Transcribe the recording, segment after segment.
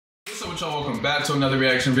up with y'all? Welcome back to another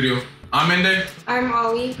reaction video. I'm Ende. I'm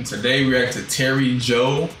Ollie. And today we react to Terry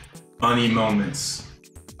Joe funny moments.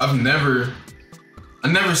 I've never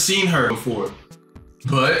seen her before,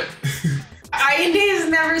 but Ende has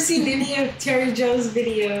never seen any of Terry Joe's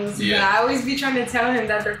videos. Yeah. But I always be trying to tell him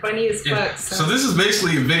that they're funny as fuck. So this is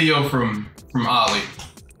basically a video from Ollie.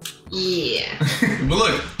 Yeah. But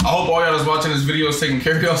look, I hope all y'all that's watching this video is taking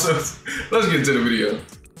care of yourselves. Let's get to the video.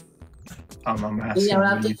 I'm asking you know what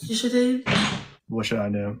I think you should do? What should I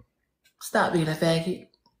do? Stop being a faggot.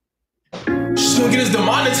 She's gonna get us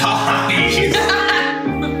demonetized. I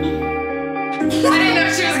didn't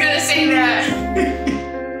know she was gonna say that.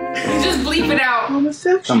 Just bleep it out.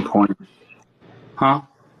 Homosexual? Some point. Huh?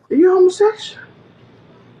 Are you homosexual?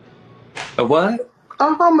 A what?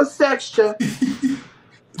 I'm homosexual.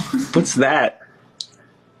 What's that?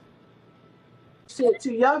 Said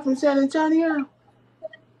to y'all from San Antonio.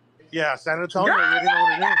 Yeah, San Antonio. You didn't know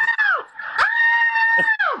what it is.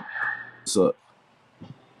 What's up?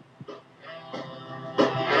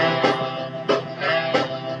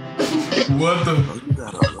 What the?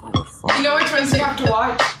 You know which ones you have to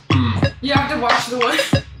watch? You have to watch the one.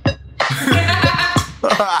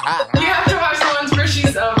 You have to watch the ones where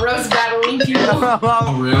she's roast battling people.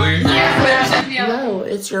 Oh, really? Yeah, No,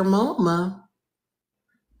 it's your mama.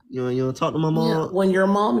 You want to talk to my mom? Yeah, when your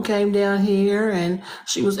mom came down here and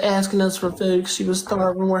she was asking us for food 'cause she was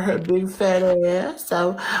starving with her big fat ass.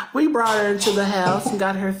 So we brought her into the house and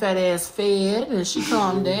got her fat ass fed and she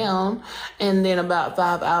calmed down. And then about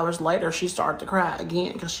 5 hours later, she started to cry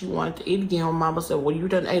again because she wanted to eat again. My mama said, well, you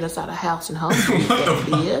done ate us out of house and home, you fat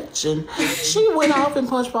bitch. And she went off and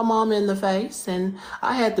punched my mom in the face. And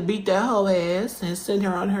I had to beat that whole ass and send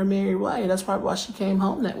her on her merry way. That's probably why she came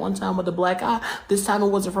home that one time with a black eye. This time it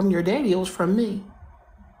wasn't from your daddy, it was from me.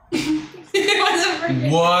 It wasn't for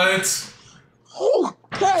you. What? Oh,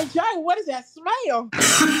 God, Jay, what is that smell?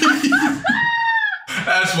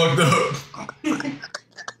 That's fucked up.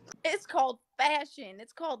 It's called fashion.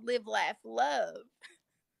 It's called live, laugh, love.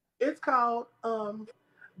 It's called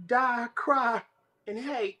die, cry, and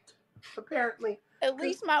hate. Apparently. At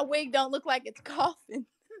least my wig don't look like it's coughing.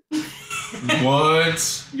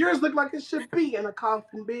 What? Yours look like it should be in a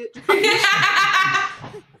coffin, bitch.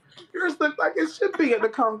 Yours look like it should be in a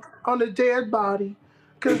coffin on a dead body,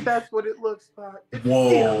 because that's what it looks like. It's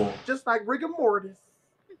Whoa. just like rigor mortis.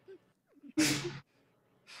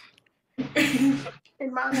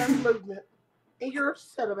 And mine has movement, and you're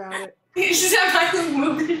upset about it. She's not like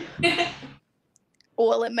moving.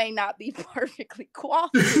 Well, it may not be perfectly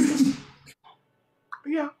coiffed.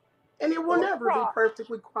 Yeah, and it will never be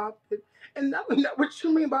perfectly coiffed. And I don't know what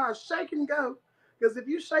you mean by a shake and go, because if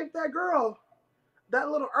you shake that girl, that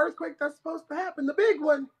little earthquake that's supposed to happen, the big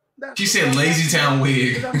one. She said Lazy Town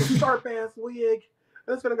wig. That's a sharp ass wig.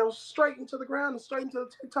 And it's gonna go straight into the ground and straight into the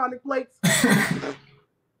tectonic plates.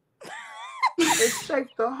 It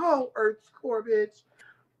shakes the whole Earth's core, bitch.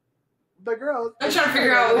 The girls. I'm trying to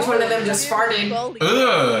figure out which one of them just farted.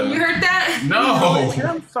 Ugh. You heard that? No.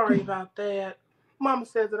 I'm sorry about that. Mama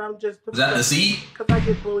says that I'm just. Is that the seat? Because I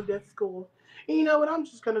get bullied at school. And you know what? I'm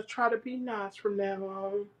just gonna try to be nice from now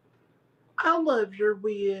on. I love your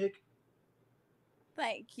wig.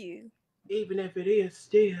 Thank you. Even if it is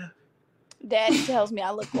stiff. Daddy tells me I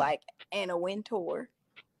look like Anna Wintour.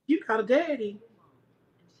 You got a daddy.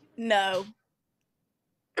 No.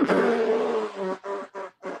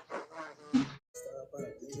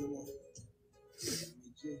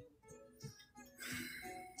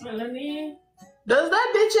 Does that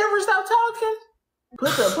bitch ever stop talking?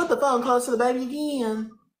 Put the phone close to the baby again.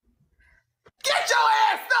 Get your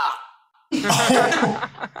ass up!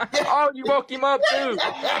 Oh, you woke him up too.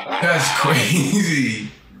 That's crazy.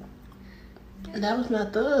 That was my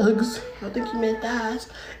thugs. I think you meant thighs.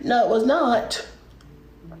 No, it was not.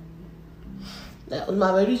 That was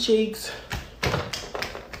my booty cheeks.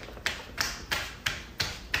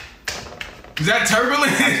 Is that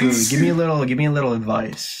turbulence? Give me a little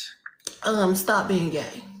advice. Stop being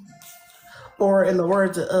gay. Or in the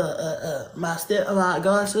words of my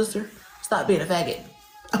god sister, stop being a faggot.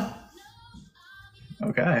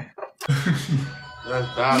 Okay.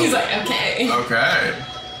 He's like, okay. Okay.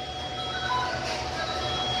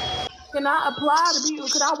 Can I apply to be?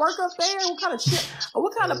 Could I work up there? What kind of shit?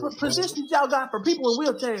 What kind of positions y'all got for people in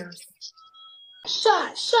wheelchairs?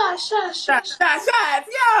 Shots. Yeah,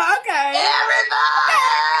 okay.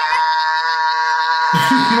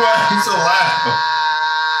 Why are you so loud?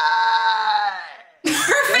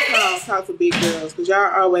 Talk to big girls, because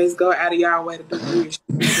y'all always go out of y'all way to do weird shit.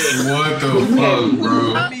 What the fuck,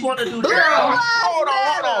 bro? Girl,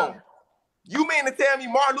 hold on. You mean to tell me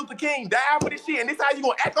Martin Luther King died for this shit, and this how you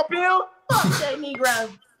gonna act up here? Fuck that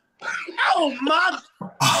Negro. Oh my!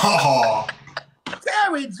 Oh.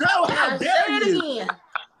 Terry Joe, how Say dare it you?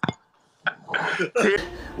 again.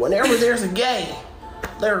 Whenever there's a gay,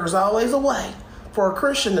 there's always a way for a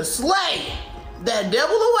Christian to slay that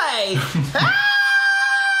devil away.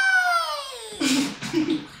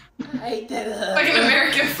 I hate that. Like an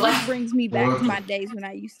American flag. This brings me back to my days when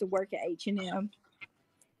I used to work at H&M.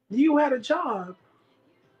 You had a job.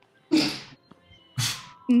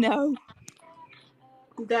 No.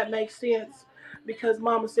 That makes sense because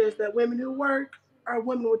Mama says that women who work are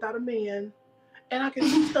women without a man, and I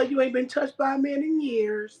can tell you ain't been touched by a man in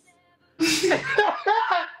years.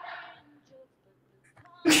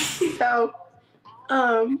 So,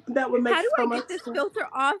 that would make How do so I much get this sense. filter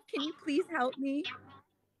off? Can you please help me?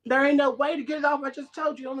 There ain't no way to get it off. I just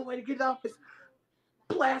told you the only way to get it off is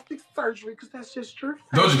plastic surgery because that's just true.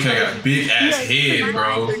 Doja Cat got a big ass head,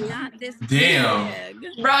 bro. Damn.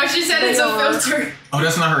 Bro, she said it's a filter. Oh,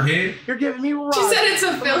 that's not her head? You're giving me right. She said it's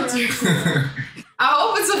a filter. I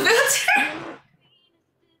hope it's a filter.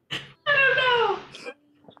 I don't know.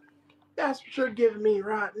 That's what you're giving me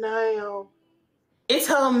right now. It's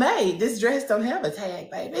homemade. This dress don't have a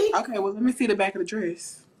tag, baby. Okay, well, let me see the back of the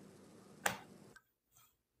dress.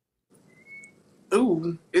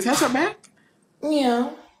 Ooh, is that her back? Yeah.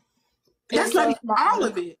 That's not even all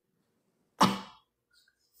of it. What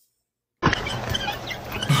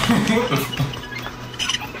the fuck?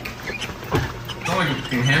 Sound like a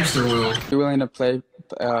fucking hamster wheel. You willing to pay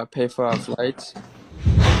for our flights?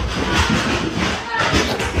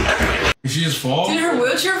 Did she just fall? Did her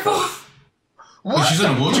wheelchair fall? Oh, she's in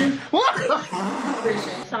a wheelchair?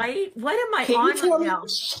 Sorry, what am I on right now?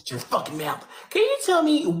 Shut your fucking mouth. Can you tell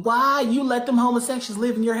me why you let them homosexuals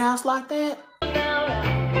live in your house like that?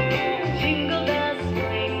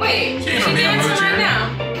 Wait, she dancing right now.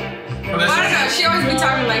 Oh, I don't know. She always be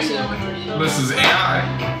talking like she. This is AI.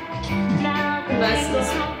 This is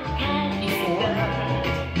before.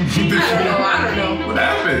 I don't know. What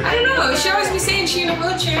happened? I don't know. She always be saying she in a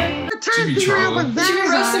wheelchair. She be trolling. She be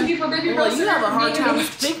roasting people. They be Well, roasting you have a hard her. time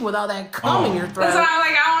speaking with all that cum in your throat. That's why I'm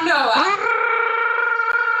like, I don't know.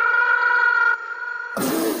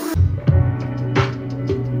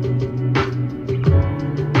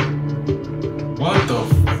 What the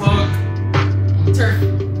fuck? Is her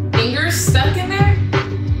fingers stuck in there?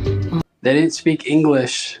 They didn't speak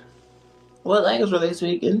English. What language were they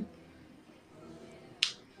speaking?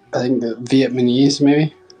 I think the Vietnamese,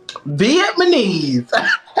 maybe. Vietnamese.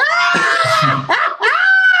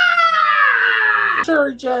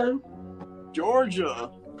 Terry Joe. Georgia.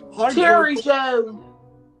 Terry Joe.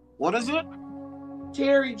 What is it?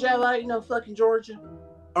 Terry Joe, I ain't no fucking Georgia.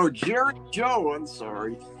 Oh, Jerry Joe. I'm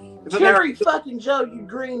sorry. Terry fucking Joe, you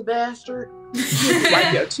green bastard.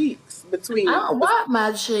 Wipe your cheeks between. I don't wipe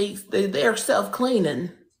my cheeks. They're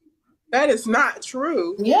self-cleaning. That is not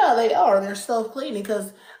true. Yeah, they are. They're self-cleaning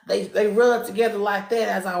because they rub up together like that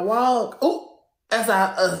as I walk. Ooh, as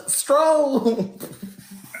I stroll.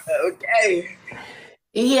 Okay.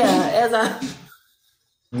 Yeah, as I.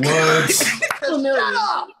 What? Familiar. Shut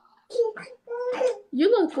up.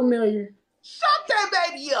 You look familiar. Shut that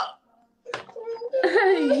baby up.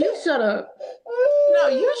 Hey, you shut up. No,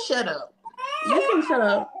 you shut up. You can shut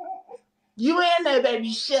up. You and that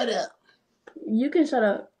baby, shut up. You can shut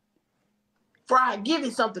up. For I give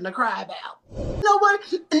you something to cry about. You know what?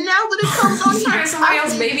 Now that it comes on here, Somebody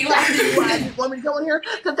else baby why you want me to go in here?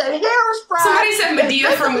 Because that hair is fried. Somebody said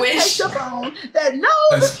Medea from Wish. That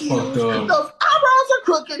nose is huge, those eyebrows are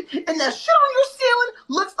crooked, and that shit on your ceiling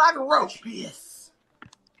looks like a roach piss.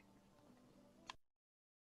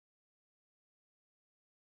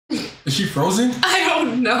 Is she frozen? I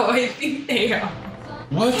don't know. I think they are.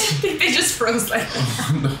 What? I think they just froze like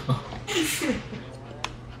that. No.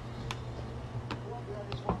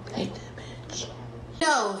 Hate that bitch.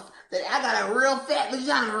 Knows that I got a real fat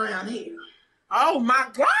vagina around here. Oh my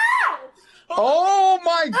God! Oh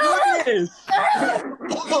my goodness!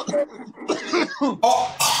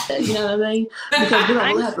 Oh. You know what I mean? Because we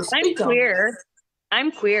don't have to speak I'm queer.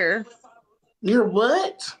 I'm queer. You're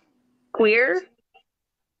what? Queer?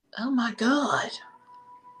 Oh my God.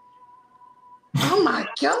 Oh my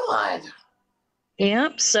God.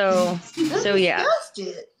 Yep, so yeah.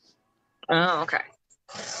 Disgusted. Oh, okay.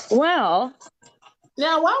 Well.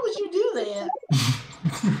 Now, why would you do that?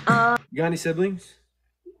 You got any siblings?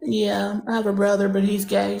 Yeah, I have a brother, but he's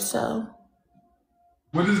gay, so.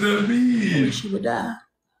 What does that mean? I wish he would die.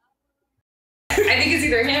 I think it's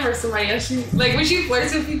either him or somebody else. Like when she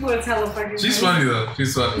flirts with people, it's hella fucking. She's funny though.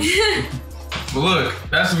 She's funny. But look,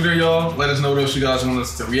 that's the video, y'all. Let us know what else you guys want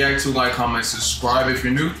us to react to. Like, comment, subscribe if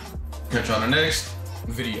you're new. Catch you on the next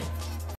video.